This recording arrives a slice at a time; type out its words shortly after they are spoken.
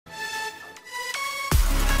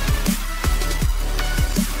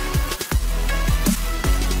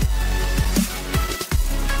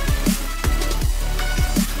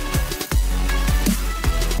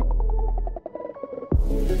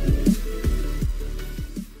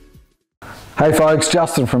Hey folks,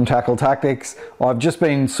 Justin from Tackle Tactics. I've just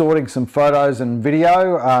been sorting some photos and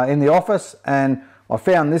video in the office, and I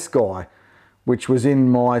found this guy, which was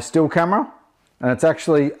in my still camera, and it's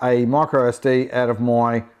actually a micro SD out of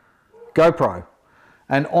my GoPro.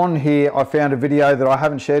 And on here I found a video that I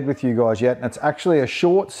haven't shared with you guys yet, and it's actually a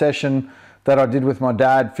short session that I did with my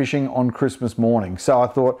dad fishing on Christmas morning. So I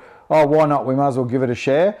thought, oh, why not? We might as well give it a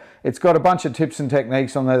share. It's got a bunch of tips and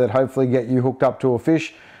techniques on there that hopefully get you hooked up to a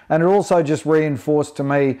fish. And it also just reinforced to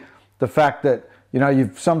me the fact that, you know,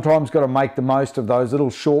 you've sometimes got to make the most of those little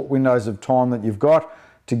short windows of time that you've got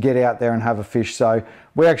to get out there and have a fish. So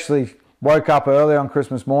we actually woke up early on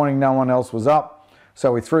Christmas morning, no one else was up.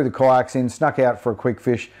 So we threw the kayaks in, snuck out for a quick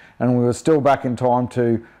fish, and we were still back in time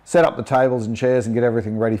to set up the tables and chairs and get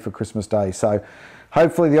everything ready for Christmas Day. So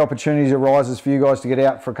hopefully the opportunity arises for you guys to get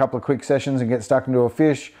out for a couple of quick sessions and get stuck into a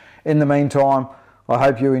fish. In the meantime, I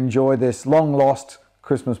hope you enjoy this long lost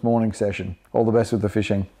Christmas morning session. All the best with the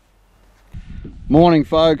fishing. Morning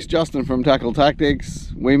folks, Justin from Tackle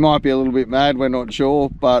Tactics. We might be a little bit mad, we're not sure,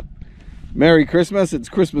 but Merry Christmas. It's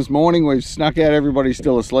Christmas morning. We've snuck out, everybody's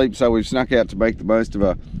still asleep, so we've snuck out to make the most of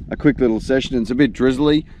a quick little session. It's a bit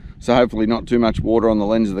drizzly, so hopefully not too much water on the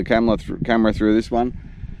lens of the camera through this one.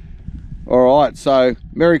 Alright, so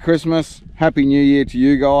Merry Christmas, Happy New Year to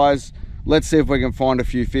you guys. Let's see if we can find a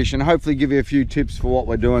few fish and hopefully give you a few tips for what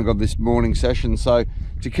we're doing on this morning session. So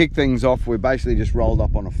to kick things off, we're basically just rolled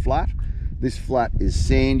up on a flat. This flat is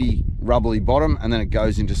sandy, rubbly bottom, and then it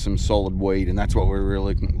goes into some solid weed, and that's what we're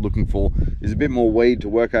really looking for, is a bit more weed to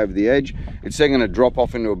work over the edge. It's then going to drop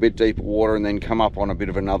off into a bit deeper water and then come up on a bit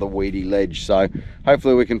of another weedy ledge. So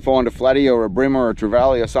hopefully we can find a flatty or a brim or a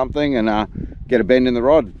trevally or something and get a bend in the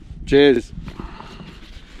rod. Cheers.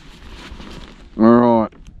 All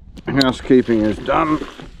right. Housekeeping is done.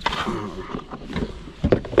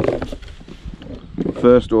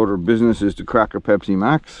 First order of business is to crack a Pepsi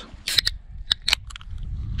Max.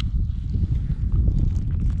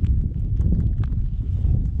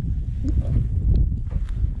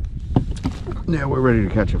 Now we're ready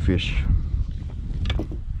to catch a fish.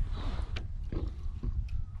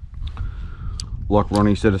 Like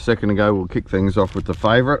Ronnie said a second ago, we'll kick things off with the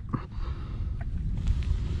favourite.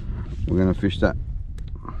 We're going to fish that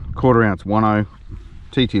 1/4 ounce 1/0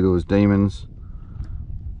 TT Lures DemonZ,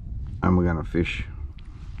 and we're going to fish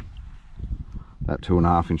that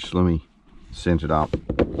 2.5 inch slimmy scented up.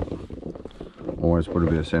 Always put a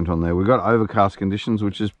bit of scent on there. We've got overcast conditions,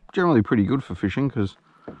 which is generally pretty good for fishing because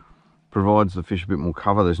provides the fish a bit more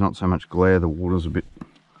cover. There's not so much glare, the water's a bit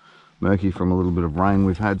murky from a little bit of rain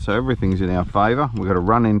we've had, so everything's in our favour. We've got a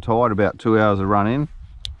run in tide, about 2 hours of run in,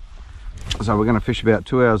 so we're going to fish about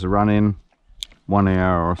 2 hours of run in, 1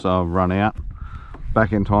 hour or so of run out,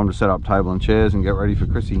 back in time to set up table and chairs and get ready for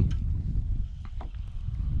Chrissy.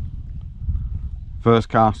 First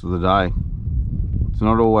cast of the day. It's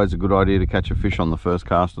not always a good idea to catch a fish on the first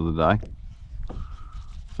cast of the day.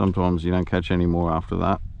 Sometimes you don't catch any more after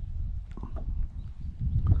that.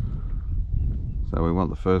 So we want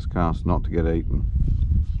the first cast not to get eaten.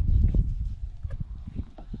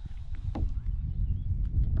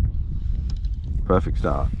 Perfect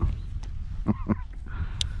start.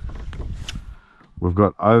 We've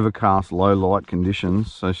got overcast low light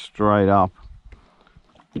conditions, so straight up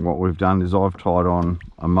what we've done is I've tied on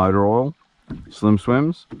a motor oil, Slim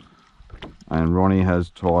Swims, and Ronnie has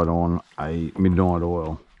tied on a midnight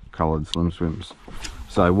oil coloured Slim Swims.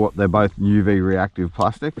 So what, they're both UV reactive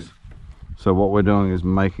plastics, so what we're doing is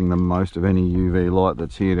making the most of any UV light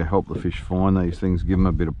that's here to help the fish find these things, give them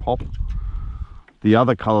a bit of pop. The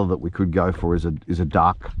other colour that we could go for is a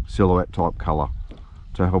dark silhouette type colour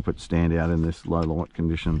to help it stand out in this low light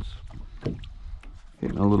conditions.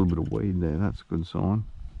 Getting a little bit of weed there, that's a good sign.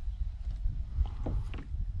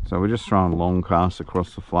 So we're just throwing long casts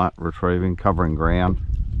across the flat, retrieving, covering ground,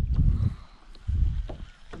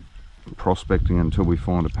 prospecting until we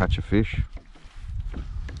find a patch of fish.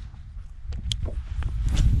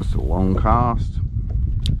 Just a long cast.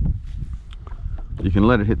 You can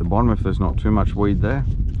let it hit the bottom if there's not too much weed there.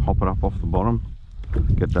 Hop it up off the bottom,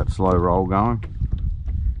 get that slow roll going.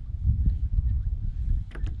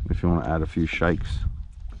 If you want to add a few shakes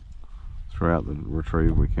throughout the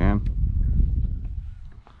retrieve, we can.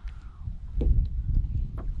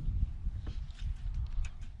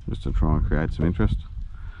 Just to try and create some interest.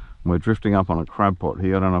 We're drifting up on a crab pot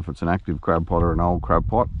here. I don't know if it's an active crab pot or an old crab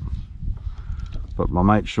pot, but my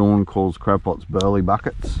mate Sean calls crab pots burley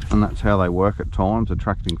buckets, and that's how they work at times,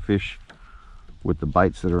 attracting fish with the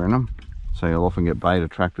baits that are in them. So you'll often get bait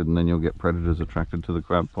attracted and then you'll get predators attracted to the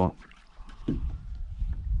crab pot.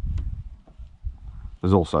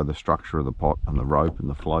 There's also the structure of the pot and the rope and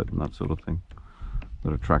the float and that sort of thing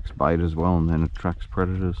that attracts bait as well, and then attracts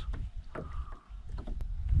predators.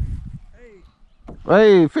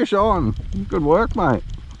 Hey, fish on! Good work, mate.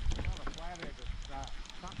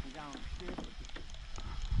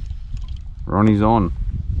 Ronnie's on.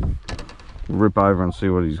 We'll rip over and see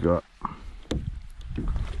what he's got.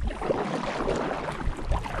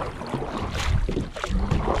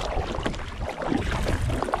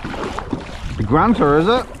 A grunter, is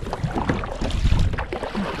it?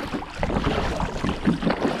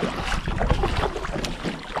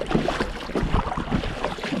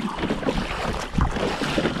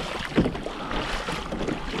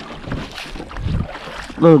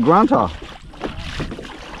 Little grunter.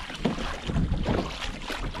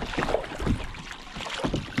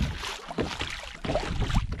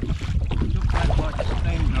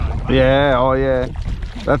 Yeah, oh yeah.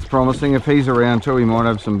 That's promising. If he's around too, he might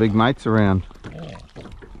have some big mates around. Yeah.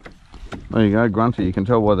 There you go, grunter. You can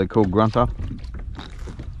tell why they're called grunter.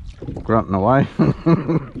 Grunting away.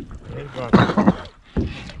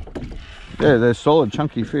 Yeah, they're solid,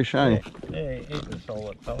 chunky fish, eh? Yeah, he's a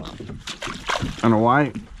solid fella. And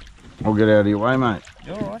away. I'll get out of your way, mate.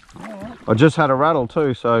 You're alright, you're alright. I just had a rattle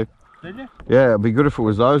too, so... Did you? Yeah, it'd be good if it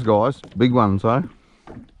was those guys. Big ones, though.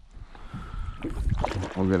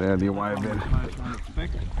 I'll get out of your way a bit.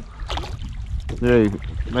 Yeah,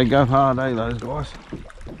 they go hard, eh, those guys?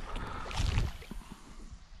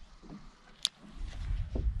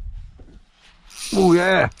 Oh,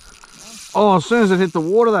 yeah. Oh, as soon as it hit the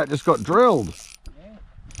water, that just got drilled.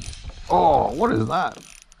 Oh, what is that?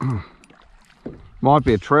 Might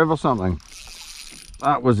be a trev or something.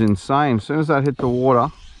 That was insane. As soon as that hit the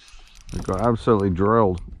water, it got absolutely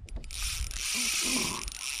drilled.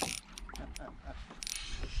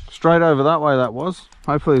 Straight over that way that was.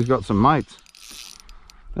 Hopefully he's got some mates.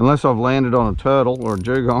 Unless I've landed on a turtle or a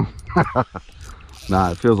dugong.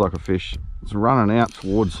 No, it feels like a fish. It's running out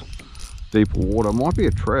towards deeper water. Might be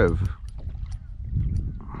a trev.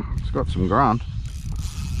 It's got some grunt.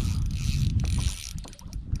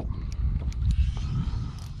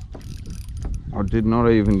 I did not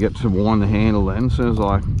even get to wind the handle then. As soon as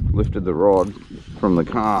I lifted the rod from the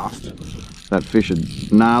cast, that fish had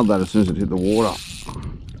nailed that as soon as it hit the water.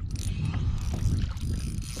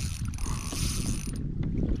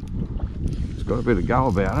 It's got a bit of go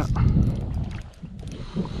about it.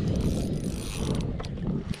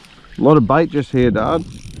 A lot of bait just here, Dad.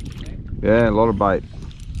 Yeah, a lot of bait.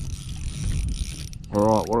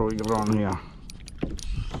 Alright, what do we got on here?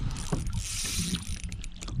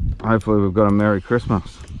 Hopefully we've got a Merry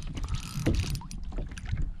Christmas.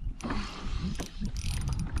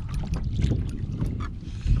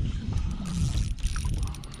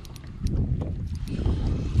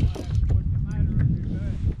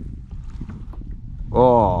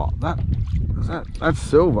 Oh, that's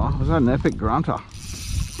silver. Was that an epic grunter?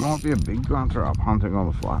 Might be a big grunter up hunting on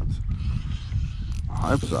the flats.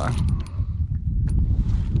 I hope so.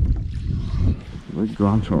 Big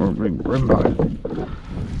grunter or a big brimbo.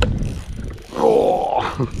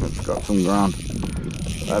 Oh, it's got some grunt.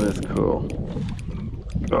 That is cool.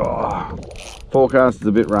 Oh, forecast is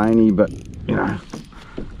a bit rainy, but you know,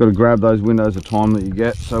 got to grab those windows of time that you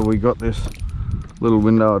get. So we got this little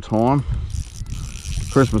window of time.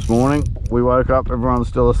 Christmas morning, we woke up, everyone's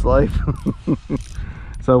still asleep.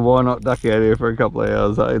 So why not duck out here for a couple of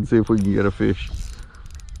hours, eh, and see if we can get a fish.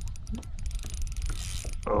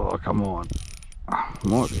 Oh, come on.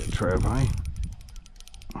 Might be a trev, eh?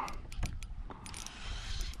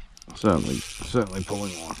 Certainly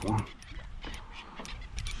pulling like one.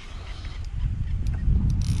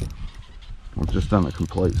 I've just done a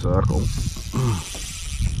complete circle.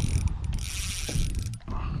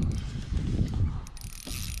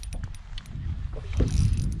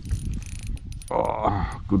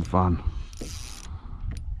 Oh, good fun.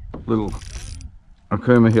 Little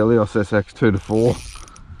Okuma Helios SX 2 to 4.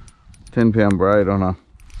 10-pound braid on a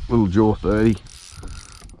little jaw 30.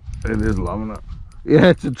 It is loving it. Yeah,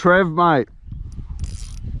 it's a trev, mate.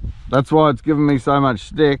 That's why it's giving me so much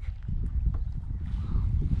stick.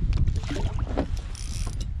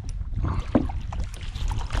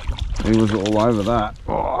 He was all over that.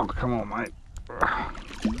 Oh, come on, mate.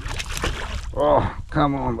 Oh,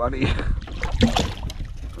 come on, buddy.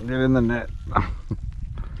 Get in the net.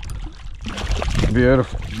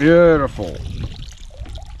 Beautiful, beautiful.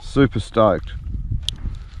 Super stoked.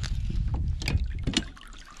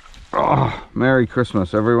 Oh, Merry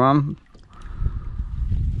Christmas, everyone.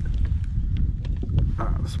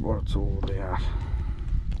 That's what it's all about.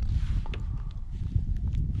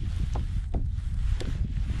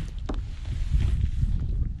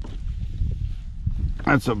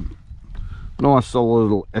 That's a nice solid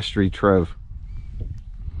little estuary trev.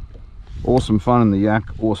 Awesome fun in the yak,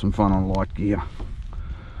 awesome fun on light gear.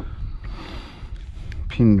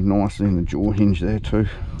 Pinned nicely in the jaw hinge there too.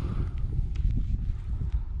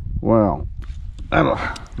 Wow,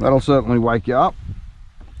 that'll certainly wake you up.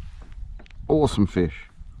 Awesome fish.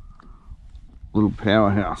 Little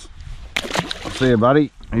powerhouse. I'll see you,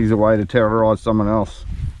 buddy. He's away to terrorise someone else.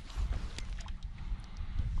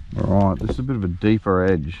 Alright, this is a bit of a deeper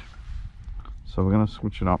edge, so we're going to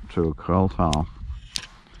switch it up to a curl tail.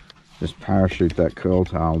 Just parachute that curl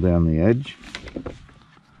tail down the edge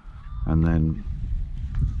and then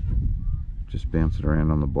just bounce it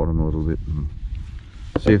around on the bottom a little bit and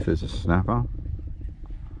see if there's a snapper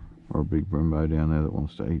or a big brembo down there that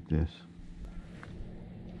wants to eat this.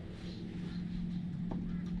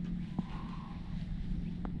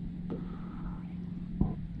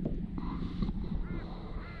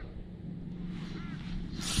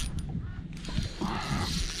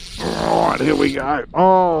 Alright, here we go.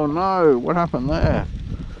 Oh no, what happened there?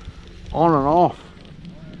 On and off.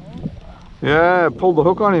 Yeah, pulled the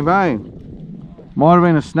hook on him, eh? Might have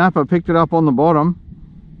been a snapper, picked it up on the bottom.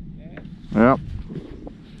 Yep.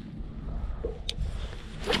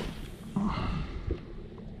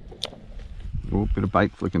 Oh, bit of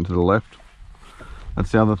bait flicking to the left.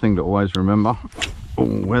 That's the other thing to always remember. Oh,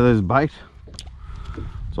 where there's bait,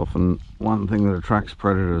 it's often one thing that attracts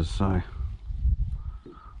predators, so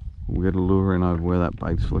we'll get a lure in over where that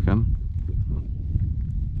bait's flicking.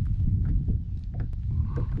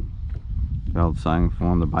 The old saying,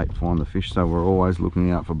 find the bait, find the fish, so we're always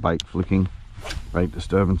looking out for bait flicking, bait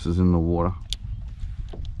disturbances in the water.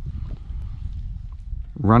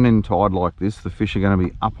 Run-in tide like this, the fish are going to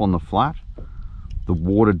be up on the flat. The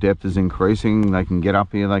water depth is increasing, they can get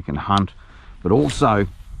up here, they can hunt, but also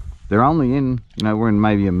they're only in, you know, we're in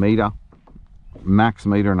maybe a metre, max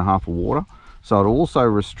metre and a half of water, so it also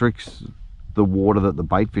restricts the water that the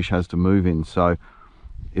bait fish has to move in. So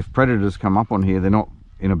if predators come up on here, they're not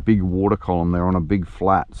in a big water column, they're on a big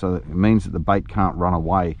flat, so it means that the bait can't run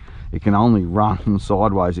away. It can only run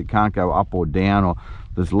sideways, it can't go up or down, or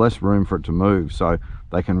there's less room for it to move, so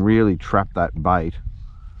they can really trap that bait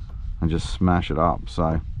and just smash it up.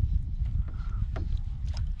 So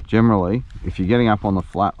generally, if you're getting up on the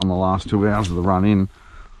flat on the last 2 hours of the run in,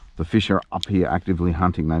 the fish are up here actively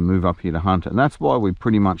hunting, they move up here to hunt, and that's why we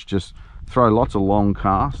pretty much just throw lots of long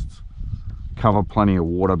casts, cover plenty of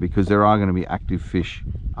water, because there are going to be active fish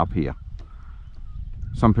up here.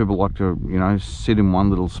 Some people like to, you know, sit in one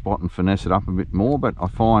little spot and finesse it up a bit more, but I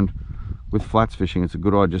find with flats fishing it's a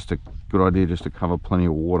good idea just to cover plenty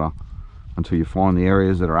of water until you find the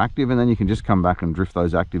areas that are active, and then you can just come back and drift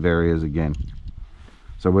those active areas again.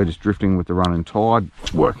 So we're just drifting with the running tide,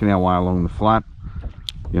 working our way along the flat.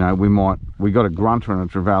 You know, we got a grunter and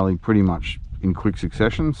a trevally pretty much in quick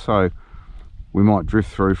succession, so we might drift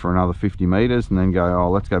through for another 50 meters and then go, oh,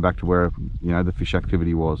 let's go back to where, you know, the fish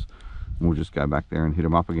activity was, and we'll just go back there and hit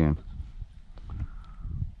them up again.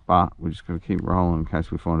 But we just got to keep rolling in case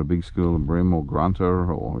we find a big school of brim or grunter,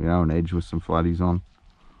 or, you know, an edge with some flatties on.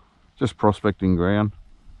 Just prospecting ground.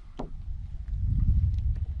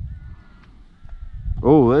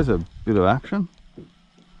 Oh, there's a bit of action.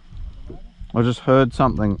 I just heard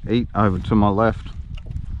something eat over to my left.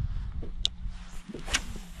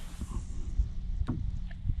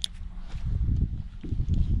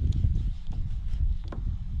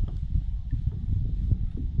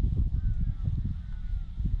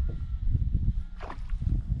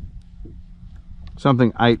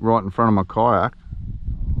 Something ate right in front of my kayak.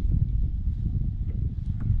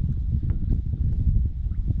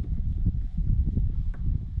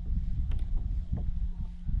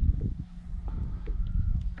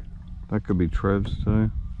 That could be trevs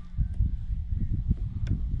too.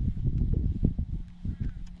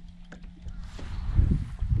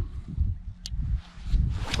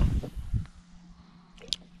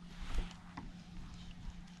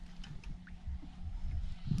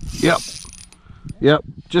 Yep,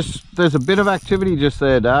 just there's a bit of activity just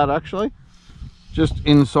there, Dad, actually. Just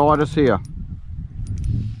inside us here.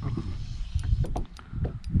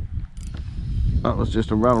 That was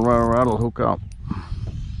just a rattle hook up.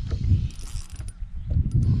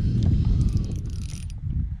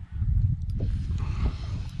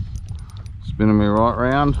 Spinning me right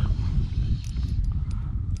round.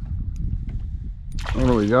 What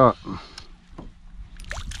do we got?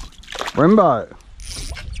 Brembo.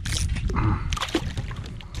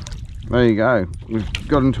 There you go. We've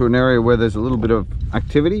got into an area where there's a little bit of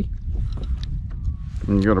activity,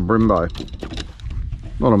 and you've got a brembo.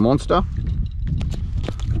 Not a monster.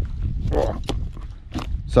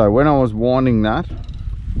 So when I was winding that,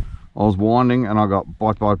 I was winding and I got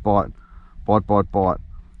bite, bite, bite, bite, bite, bite.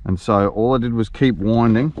 And so all I did was keep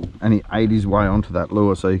winding and he ate his way onto that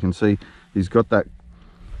lure. So you can see he's got that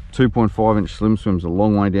 2.5 inch slim swim's a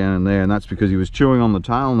long way down in there, and that's because he was chewing on the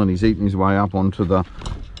tail and then he's eaten his way up onto the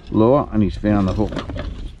lure and he's found the hook.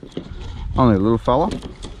 Only a little fella.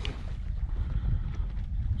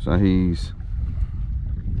 So he's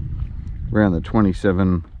around the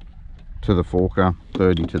 27 to the forker,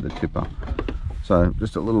 30 to the tipper. So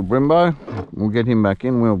just a little Brembo. We'll get him back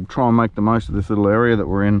in. We'll try and make the most of this little area that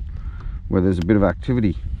we're in where there's a bit of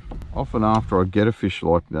activity. Often after I get a fish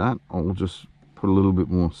like that, I'll just put a little bit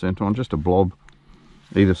more scent on, just a blob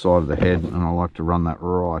either side of the head, and I like to run that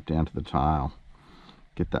right down to the tail.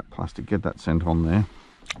 Get that plastic, get that scent on there.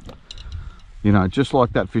 You know, just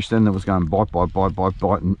like that fish then that was going bite, bite, bite, bite,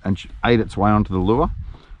 bite, and ate its way onto the lure.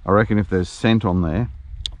 I reckon if there's scent on there,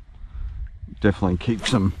 definitely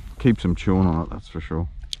keeps them chewing on it, that's for sure.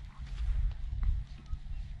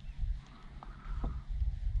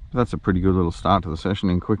 That's a pretty good little start to the session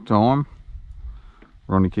in quick time.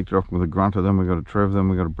 Ronnie kicked it off with a grunter, then we got a Trev, then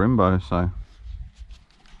we got a Brembo, so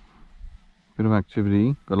bit of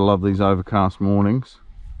activity. Gotta love these overcast mornings.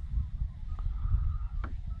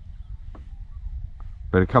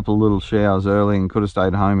 But a couple of little showers early and could have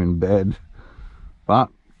stayed home in bed, but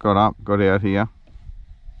got up, got out here,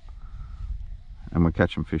 and we're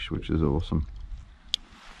catching fish, which is awesome.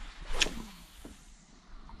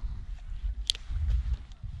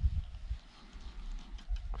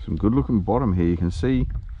 Some good looking bottom here. You can see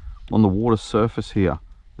on the water surface here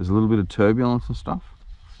there's a little bit of turbulence and stuff.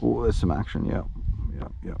 Oh, there's some action. Yep.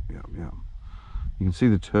 You can see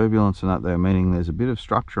the turbulence in that there, meaning there's a bit of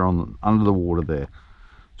structure on under the water there.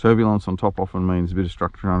 Turbulence on top often means a bit of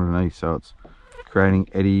structure underneath, so it's creating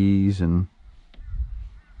eddies and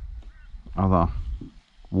other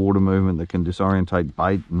water movement that can disorientate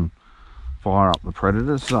bait and fire up the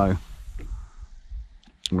predators. So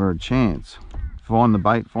we're a chance. Find the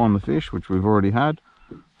bait, find the fish, which we've already had.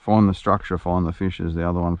 Find the structure, find the fish is the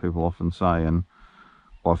other one people often say. And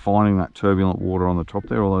by finding that turbulent water on the top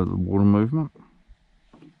there, all the water movement,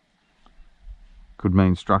 could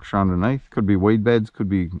mean structure underneath, could be weed beds, could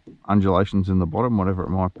be undulations in the bottom, whatever it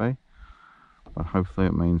might be. But hopefully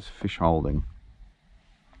it means fish holding.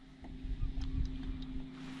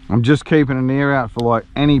 I'm just keeping an ear out for like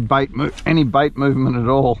any bait movement at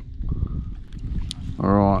all.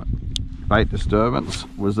 All right. Bait disturbance.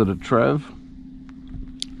 Was it a Trev?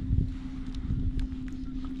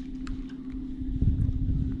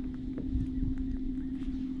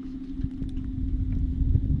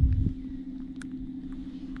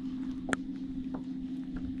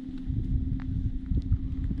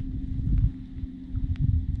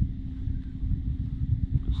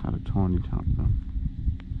 Just had a tiny tap though.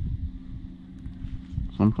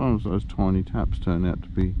 Sometimes those tiny taps turn out to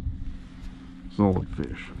be solid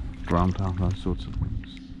fish. Grunter, those sorts of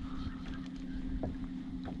things.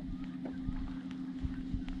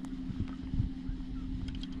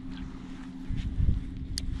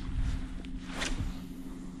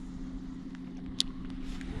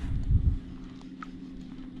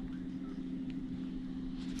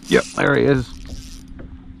 Yep, there he is.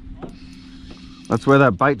 That's where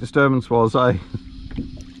that bait disturbance was, eh?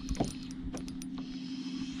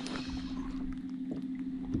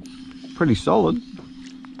 Pretty solid.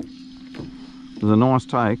 It was a nice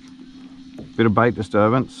take. Bit of bait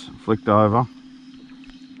disturbance, flicked over.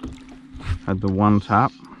 Had the one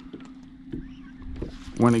tap.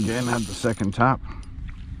 Went again, had the second tap.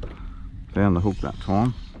 Found the hook that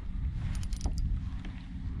time.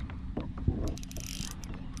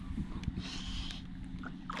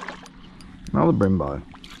 Another Brembo.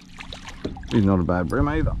 He's not a bad brim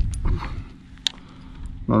either.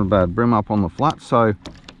 Not a bad brim up on the flat. So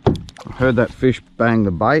I heard that fish bang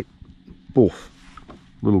the bait. Boof.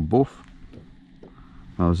 Little boof.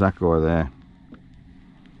 That was that guy there.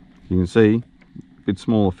 You can see a bit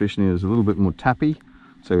smaller fish in here. There's a little bit more tappy,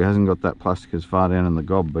 so he hasn't got that plastic as far down in the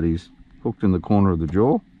gob, but he's hooked in the corner of the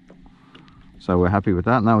jaw. So we're happy with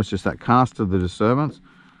that. And that was just that cast of the disturbance.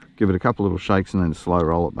 Give it a couple little shakes and then slow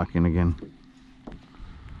roll it back in again.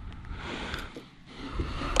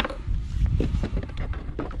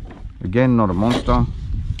 Again, not a monster.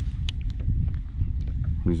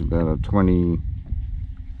 He's about a 20,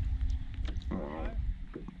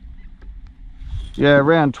 yeah,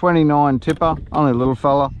 around 29 tipper, only a little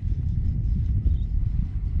fella.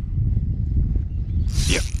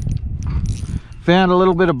 Yep. Found a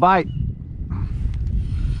little bit of bait.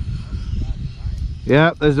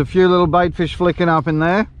 Yeah, there's a few little bait fish flicking up in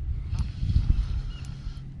there.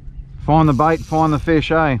 Find the bait, find the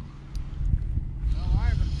fish, eh?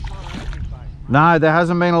 No, there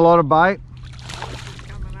hasn't been a lot of bait.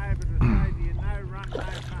 Coming over to say to you, no run, no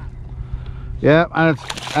fun. Yeah, and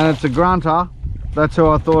it's a grunter. That's who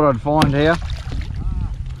I thought I'd find here.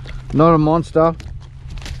 Not a monster.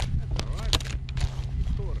 That's alright. You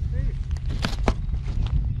caught a fish.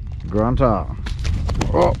 Grunter.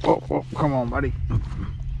 Oh, oh, oh, come on, buddy.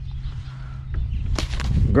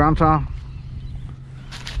 Grunter.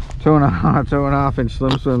 2.5 inch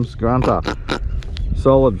SwimZ grunter.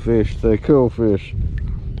 Solid fish. They're cool fish.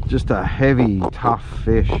 Just a heavy, tough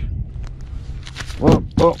fish. Oh,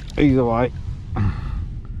 oh, either way.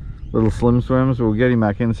 Little SwimZ. We'll get him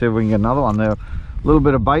back in, see if we can get another one there. A little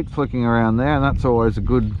bit of bait flicking around there, and that's always a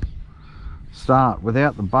good start.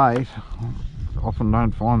 Without the bait, I often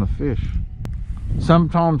don't find the fish.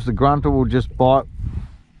 Sometimes the grunter will just bite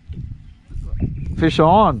fish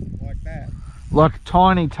on, Like that. like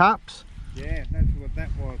tiny taps. Yeah, that's what that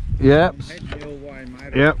was. Yep. Head your way,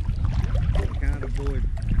 mate. Yep. You can't avoid.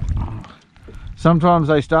 Sometimes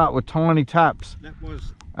they start with tiny taps That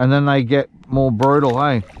was, and then they get more brutal,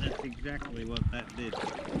 hey? that's exactly what that did.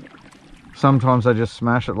 Sometimes they just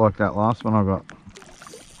smash it like that last one I got.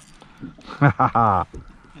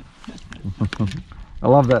 I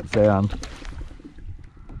love that sound.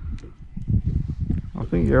 I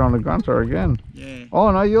think you're on the grunter again. Yeah. Oh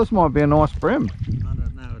no, yours might be a nice brim. I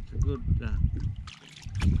don't know, it's a good,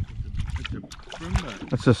 it's a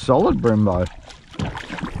brimbo. It's a solid brimbo.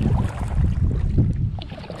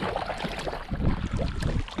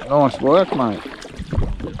 Nice work, mate.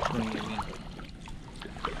 Just bring it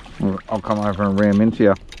in. I'll come over and ram into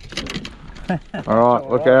you. Alright,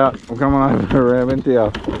 look out. I'm coming over to ram into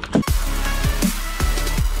you.